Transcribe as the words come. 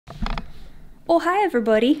Oh, hi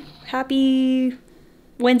everybody. Happy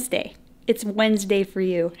Wednesday. It's Wednesday for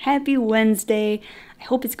you. Happy Wednesday. I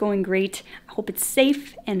hope it's going great. I hope it's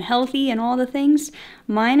safe and healthy and all the things.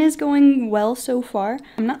 Mine is going well so far.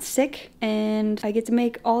 I'm not sick and I get to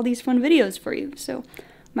make all these fun videos for you. So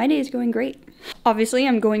my day is going great. Obviously,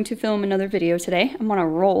 I'm going to film another video today. I'm on a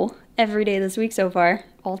roll every day this week so far,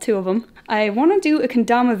 all 2 of them. I want to do a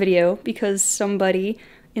kendama video because somebody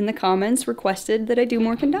in the comments requested that I do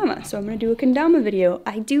more kendama. So I'm gonna do a kendama video.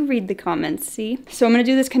 I do read the comments, see? So I'm gonna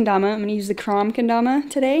do this kendama. I'm gonna use the Chrome kendama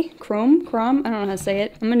today. Chrome? I don't know how to say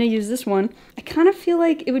it. I'm gonna use this one. I kind of feel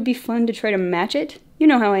like it would be fun to try to match it. You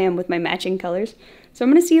know how I am with my matching colors. So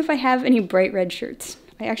I'm gonna see if I have any bright red shirts.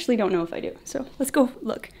 I actually don't know if I do. So let's go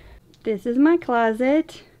look. This is my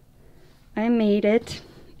closet. I made it.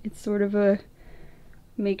 It's sort of a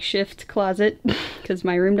makeshift closet because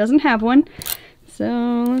my room doesn't have one.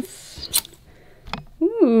 So let's,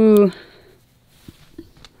 ooh,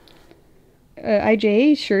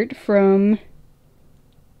 IJA shirt from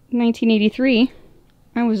 1983.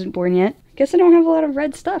 I wasn't born yet. Guess I don't have a lot of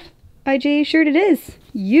red stuff. IJA shirt it is.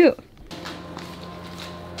 You.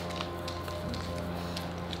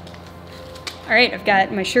 Alright, I've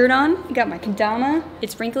got my shirt on, I got my kendama.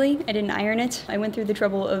 It's wrinkly, I didn't iron it. I went through the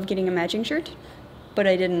trouble of getting a matching shirt, but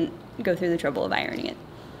I didn't go through the trouble of ironing it.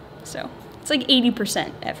 So it's like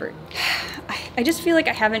 80% effort. I just feel like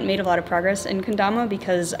I haven't made a lot of progress in kendama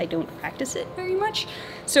because I don't practice it very much.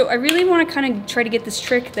 So I really want to kind of try to get this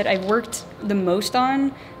trick that I've worked the most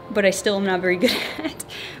on, but I still am not very good at,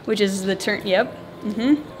 which is the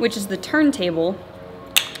which is the turntable,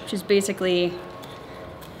 which is basically,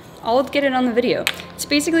 I'll get it on the video. It's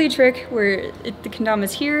basically a trick where the kendama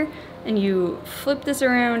is here, and you flip this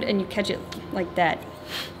around and you catch it like that.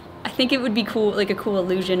 I think it would be cool, like a cool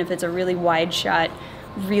illusion if it's a really wide shot,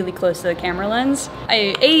 really close to the camera lens.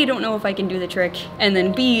 A, don't know if I can do the trick, and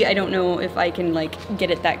then B, I don't know if I can like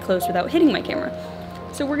get it that close without hitting my camera.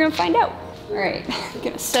 So we're gonna find out. All right, I'm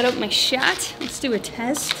gonna set up my shot. Let's do a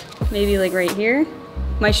test. Maybe like right here.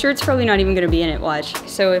 My shirt's probably not even gonna be in it, watch.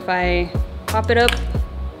 So if I pop it up,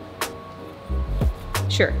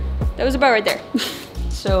 sure, that was about right there.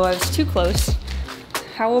 So I was too close.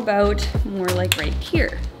 How about more like right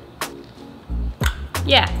here?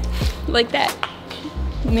 Yeah, like that.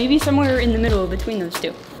 Maybe somewhere in the middle between those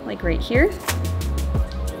two, like right here.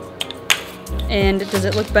 And does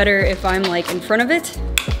it look better if I'm like in front of it,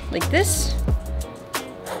 like this?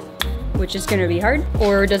 Which is gonna be hard.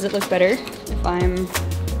 Or does it look better if I'm,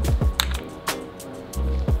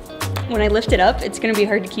 when I lift it up, it's gonna be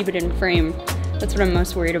hard to keep it in frame. That's what I'm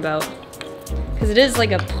most worried about. Because it is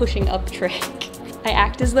like a pushing up trick. I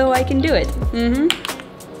act as though I can do it.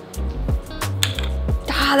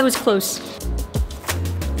 Ah, that was close.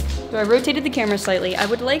 So I rotated the camera slightly. I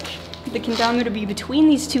would like the kendama to be between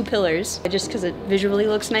these 2 pillars, just because it visually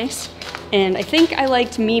looks nice. And I think I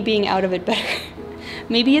liked me being out of it better.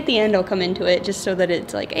 Maybe at the end I'll come into it, just so that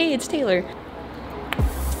it's like, hey, it's Taylor.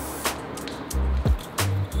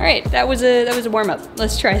 All right, that was a warm-up.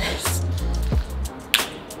 Let's try this.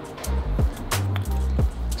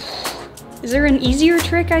 Is there an easier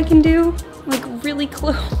trick I can do? Like really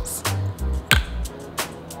close.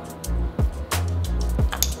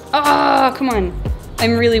 Oh, come on.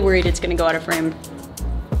 I'm really worried it's gonna go out of frame.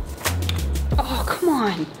 Oh, come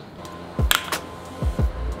on.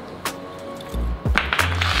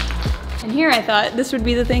 And here I thought this would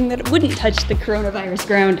be the thing that wouldn't touch the coronavirus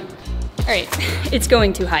ground. All right, it's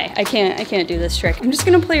going too high. I can't do this trick. I'm just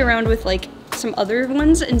gonna play around with like some other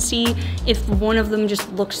ones and see if one of them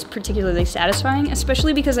just looks particularly satisfying,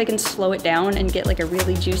 especially because I can slow it down and get like a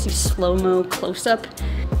really juicy slow-mo close-up.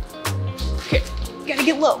 Okay, gotta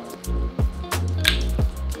get low.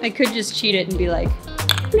 I could just cheat it and be like,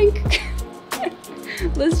 blink.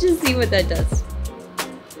 Let's just see what that does.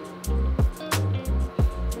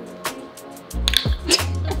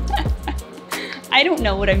 I don't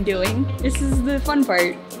know what I'm doing. This is the fun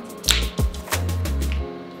part.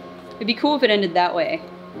 It'd be cool if it ended that way.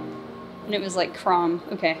 And it was like crom.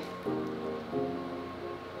 Okay.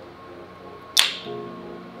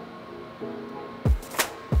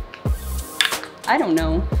 I don't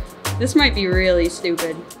know. This might be really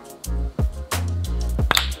stupid.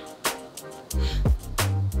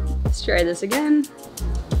 Let's try this again.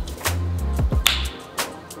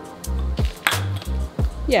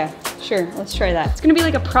 Yeah, sure. Let's try that. It's gonna be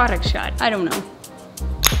like a product shot. I don't know.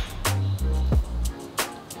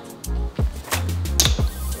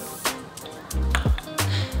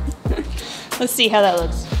 Let's see how that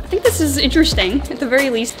looks. I think this is interesting, at the very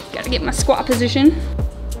least. Gotta get my squat position.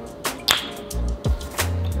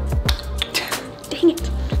 Dang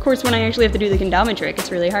it. Of course, when I actually have to do the kendama trick, it's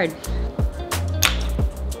really hard.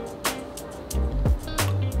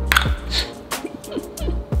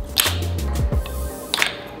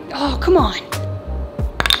 Oh, come on.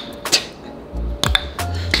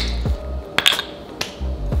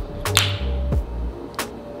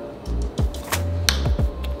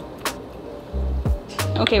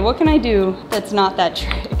 Okay, what can I do that's not that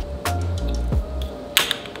trick?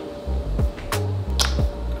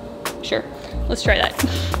 Sure, let's try that.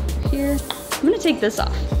 Here, I'm gonna take this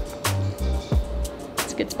off.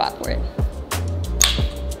 It's a good spot for it.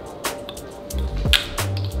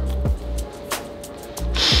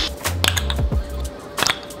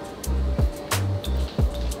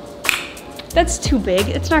 That's too big.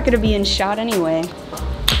 It's not gonna be in shot anyway.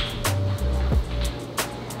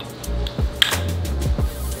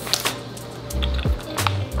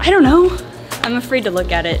 I don't know. I'm afraid to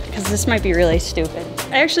look at it because this might be really stupid.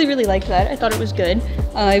 I actually really liked that. I thought it was good.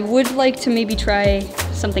 I would like to maybe try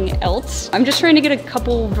something else. I'm just trying to get a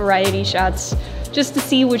couple variety shots just to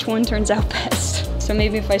see which one turns out best. So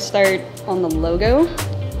maybe if I start on the logo.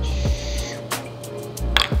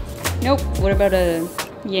 Nope, what about a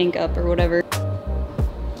yank up or whatever?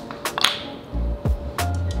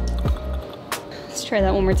 Let's try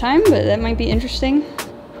that one more time, but that might be interesting.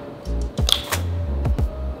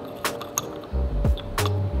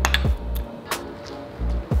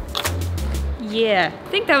 Yeah, I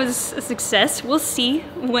think that was a success. We'll see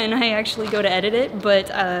when I actually go to edit it, but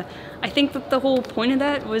I think that the whole point of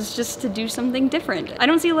that was just to do something different. I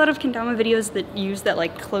don't see a lot of kendama videos that use that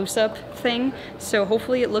like close-up thing, so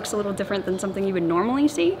hopefully it looks a little different than something you would normally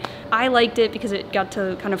see. I liked it because it got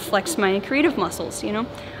to kind of flex my creative muscles, you know?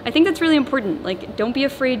 I think that's really important. Like, don't be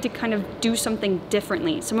afraid to kind of do something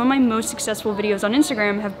differently. Some of my most successful videos on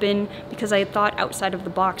Instagram have been because I thought outside of the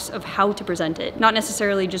box of how to present it. Not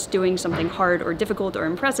necessarily just doing something hard or difficult or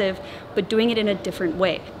impressive, but doing it in a different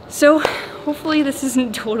way. So hopefully this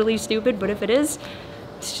isn't totally stupid, but if it is,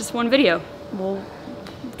 it's just one video. We'll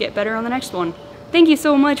get better on the next one. Thank you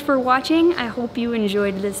so much for watching. I hope you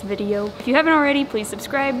enjoyed this video. If you haven't already, please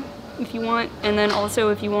subscribe if you want. And then also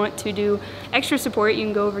if you want to do extra support, you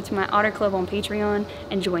can go over to my Otter Club on Patreon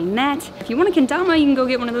and join that. If you want a kendama, you can go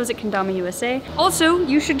get one of those at Kendama USA. Also,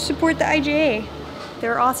 you should support the IJA.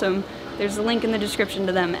 They're awesome. There's a link in the description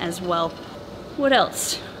to them as well. What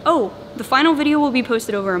else? Oh, the final video will be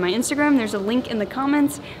posted over on my Instagram. There's a link in the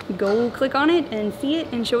comments. Go click on it and see it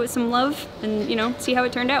and show it some love and, you know, see how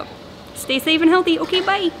it turned out. Stay safe and healthy. Okay,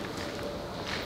 bye.